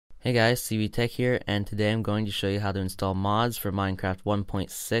Hey guys, CBtech here, and today I'm going to show you how to install mods for Minecraft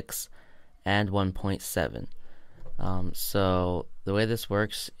 1.6 and 1.7. So the way this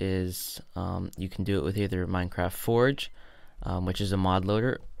works is you can do it with either Minecraft Forge, which is a mod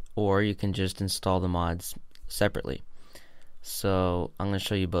loader, or you can just install the mods separately. So I'm going to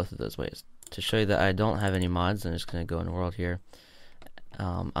show you both of those ways. To show you that I don't have any mods, I'm just going to go in the world here.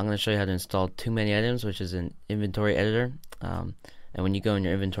 I'm going to show you how to install Too Many Items, which is an inventory editor. And when you go in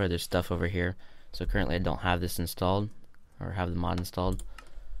your inventory, there's stuff over here. So currently I don't have this installed, or have the mod installed.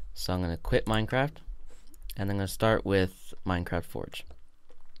 So I'm going to quit Minecraft, and I'm going to start with Minecraft Forge.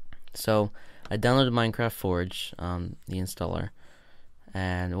 So I downloaded Minecraft Forge, the installer,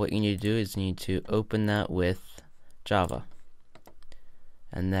 and what you need to do is you need to open that with Java.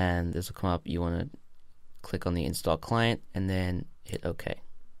 And then this will come up. You want to click on the install client and then hit OK.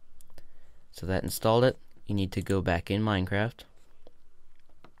 So that installed it. You need to go back in Minecraft,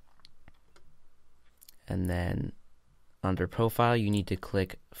 and then under profile you need to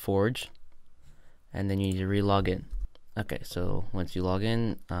click Forge, and then you need to re-log in. Okay, so once you log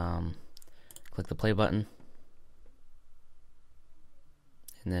in, click the play button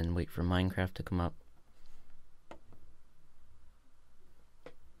and then wait for Minecraft to come up.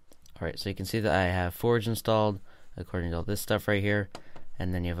 Alright, so you can see that I have Forge installed according to all this stuff right here,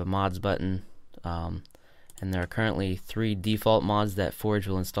 and then you have a mods button, and there are currently 3 default mods that Forge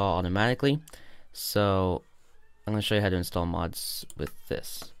will install automatically. So I'm going to show you how to install mods with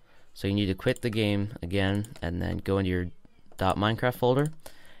this. So you need to quit the game again and then go into your .minecraft folder,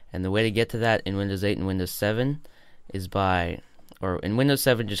 and the way to get to that in Windows 8 and Windows 7 is or in Windows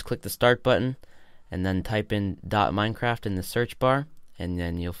 7 just click the start button and then type in .minecraft in the search bar, and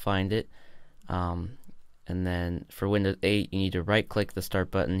then you'll find it. And then for Windows 8 you need to right click the start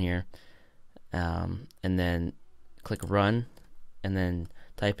button here, and then click run, and then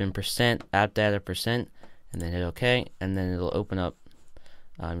type in %appdata%, and then hit OK, and then it'll open up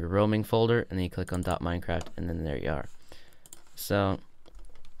your roaming folder, and then you click on .minecraft, and then there you are. So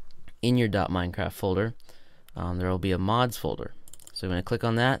in your .minecraft folder, there will be a mods folder. So I'm going to click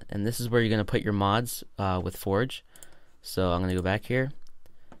on that, and this is where you're going to put your mods with Forge. So I'm going to go back here.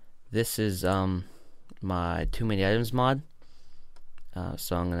 This is my Too Many Items mod.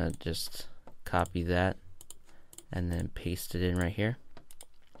 So I'm going to just copy that and then paste it in right here.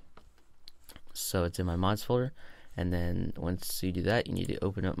 So it's in my mods folder, and then once you do that, you need to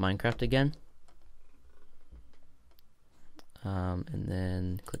open up Minecraft again, and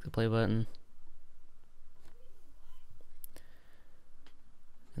then click the play button,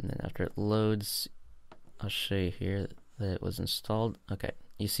 and then after it loads, I'll show you here that it was installed. Okay,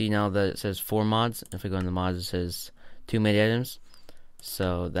 you see now that it says 4 mods. If I go into mods, it says Too Many Items.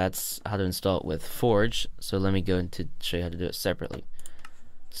 So that's how to install it with Forge. So let me go into show you how to do it separately.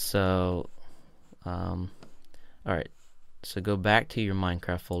 So alright, so go back to your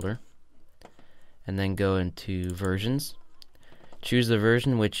Minecraft folder and then go into versions. Choose the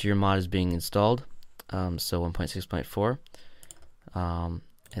version which your mod is being installed, so 1.6.4, and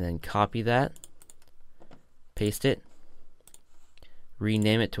then copy that, paste it,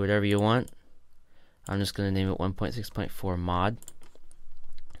 rename it to whatever you want. I'm just going to name it 1.6.4 mod,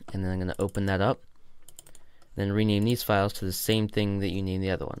 and then I'm going to open that up. Then rename these files to the same thing that you named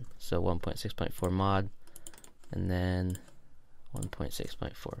the other one. So 1.6.4 mod, and then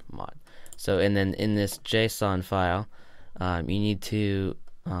 1.6.4 mod. So, and then in this JSON file, you need to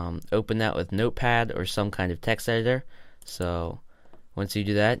open that with Notepad or some kind of text editor. So once you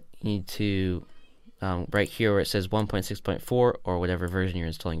do that, you need to right here where it says 1.6.4 or whatever version you're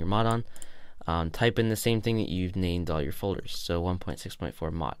installing your mod on, type in the same thing that you've named all your folders. So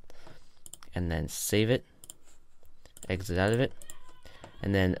 1.6.4 mod, and then save it. Exit out of it,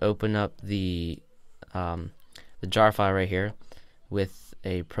 and then open up the jar file right here with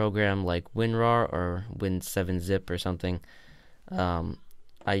a program like WinRAR or Win7zip or something.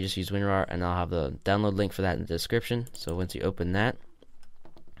 I just use WinRAR, and I'll have the download link for that in the description. So once you open that,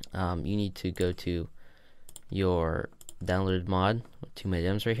 you need to go to your downloaded mod with Too Many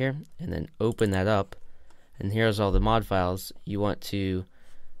Items right here, and then open that up, and here's all the mod files. You want to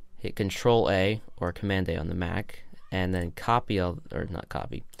hit Control A or Command A on the Mac, and then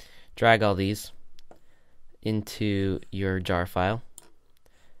drag all these into your jar file,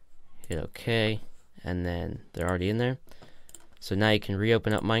 hit OK, and then they're already in there. So now you can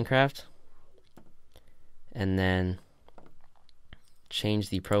reopen up Minecraft, and then change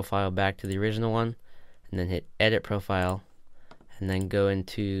the profile back to the original one, and then hit Edit Profile, and then go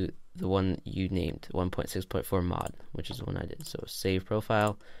into the one you named 1.6.4 mod, which is the one I did. So save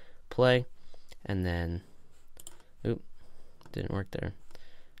profile, play, and then didn't work there.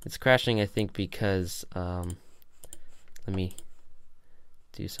 It's crashing, I think, because let me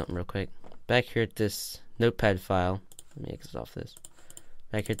do something real quick. Back here at this notepad file, let me exit off this.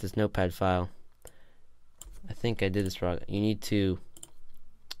 Back here at this notepad file, I think I did this wrong. You need to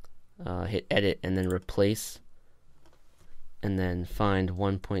hit edit and then replace, and then find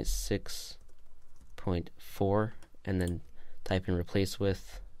 1.6.4 and then type in replace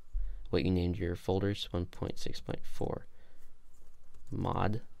with what you named your folders, 1.6.4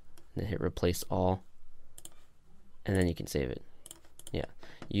 mod, and then hit replace all, and then you can save it. Yeah,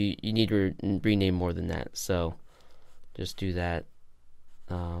 you need to rename more than that, so just do that,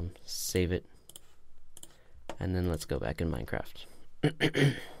 save it, and then let's go back in Minecraft.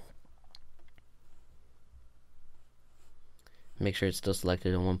 Make sure it's still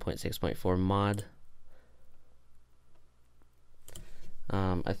selected on 1.6.4 mod.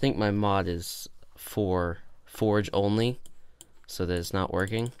 I think my mod is for Forge only, so that it's not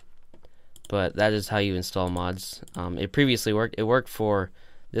working. But that is how you install mods. It previously worked. It worked for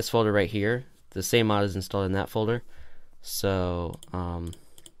this folder right here. The same mod is installed in that folder. So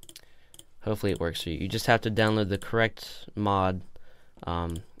hopefully it works for you. You just have to download the correct mod.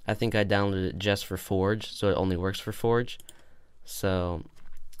 I think I downloaded it just for Forge, so it only works for Forge. So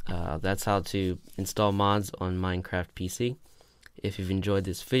that's how to install mods on Minecraft PC. If you've enjoyed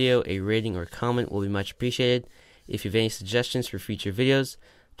this video, a rating or comment will be much appreciated. If you have any suggestions for future videos,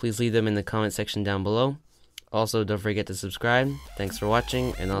 please leave them in the comment section down below. Also, don't forget to subscribe. Thanks for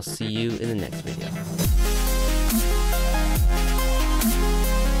watching, and I'll see you in the next video.